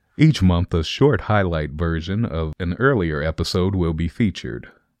Each month, a short highlight version of an earlier episode will be featured.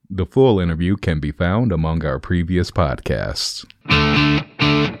 The full interview can be found among our previous podcasts.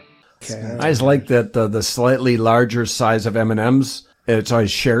 Okay. I just like that the slightly larger size of M&Ms, it's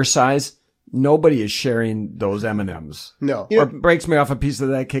always share size. Nobody is sharing those M&Ms. No. Or breaks me off a piece of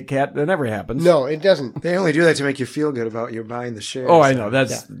that Kit Kat. That never happens. No, it doesn't. They only do that to make you feel good about you buying the shares. Oh, I know.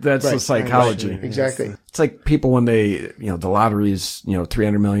 That's the psychology. Right. Exactly. It's like people when they, the lottery's,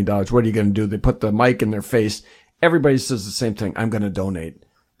 $300 million. What are you going to do? They put the mic in their face. Everybody says the same thing. I'm going to donate.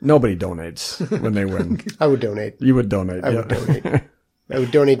 Nobody donates when they win. I would donate. You would donate. I would donate. I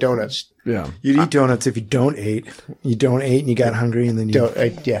would donate donuts. Yeah. You'd eat donuts if you don't eat. You don't eat and you got hungry and then you...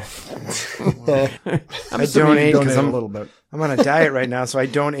 yeah. I donate because I'm a little bit. I'm on a diet right now, so I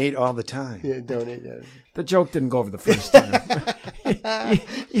don't eat all the time. Yeah, donate, yeah. The joke didn't go over the first time.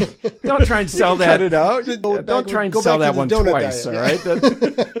 Don't try and sell that. Cut it out. Don't try and sell that one twice, diet, all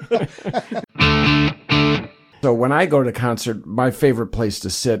right? So when I go to concert, my favorite place to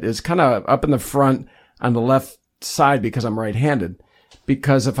sit is kind of up in the front on the left side because I'm right-handed.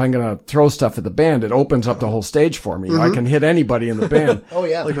 Because if I'm going to throw stuff at the band, it opens up the whole stage for me. I can hit anybody in the band. Oh,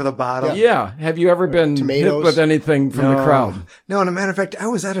 yeah. Like with a bottle. Yeah. Have you ever been hit with anything from the crowd? No, and a matter of fact, I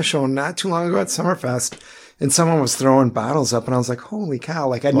was at a show not too long ago at Summerfest, and someone was throwing bottles up, and I was like, holy cow,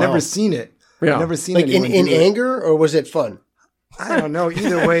 like I'd never seen it. Yeah. I'd never seen like anyone in do it. anger, or was it fun? I don't know.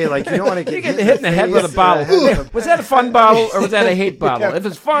 Either way, like you don't want to get hit in the head with a bottle. Was that a fun bottle or was that a hate bottle? If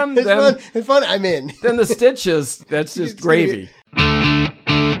it's fun, it's fun, I'm in. Then the stitches, that's just gravy.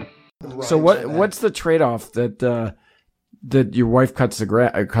 So what's the trade-off that your wife cuts the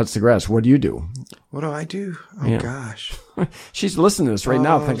grass? What do you do? What do I do? Oh gosh, she's listening to this right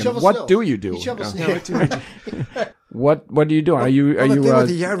now, thinking, "What do you do? What do you do? Are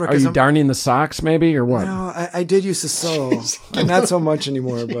you darning the socks maybe or what?" No, I did used to sew, not so much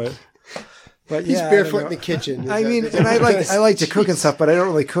anymore, but he's barefoot in the kitchen. I like to cook and stuff, but I don't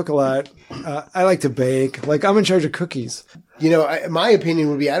really cook a lot. I like to bake. Like I'm in charge of cookies. My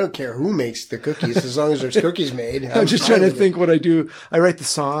opinion would be I don't care who makes the cookies as long as there's cookies made. I'm just trying to think what I do. I write the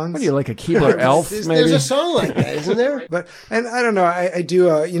songs. What are you, like a Keebler elf? Maybe there's a song like that, isn't there? And I don't know. I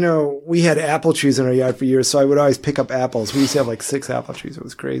do. We had apple trees in our yard for years, so I would always pick up apples. We used to have like 6 apple trees. It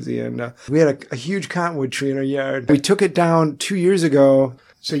was crazy, and we had a huge cottonwood tree in our yard. We took it down 2 years ago.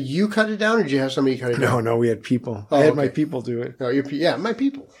 So you cut it down, or did you have somebody cut it down? No, we had people. I had my people do it. No, my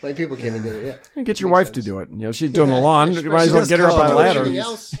people. My people came and did it, yeah. Get your wife to do it. She's doing the lawn. You might as well get her up on a ladder. Doing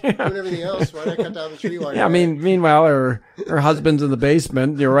everything else. Why not cut down the tree? Meanwhile, her husband's in the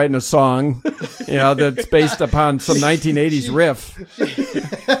basement. You're writing a song, that's based upon some 1980s riff.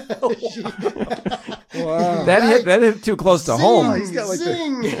 Wow. That hit too close to home. He's got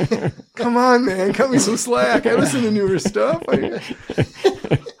come on, man, cut me some slack. I listen to newer stuff.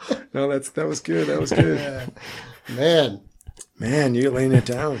 No, that was good. That was good. Man, you're laying it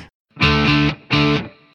down.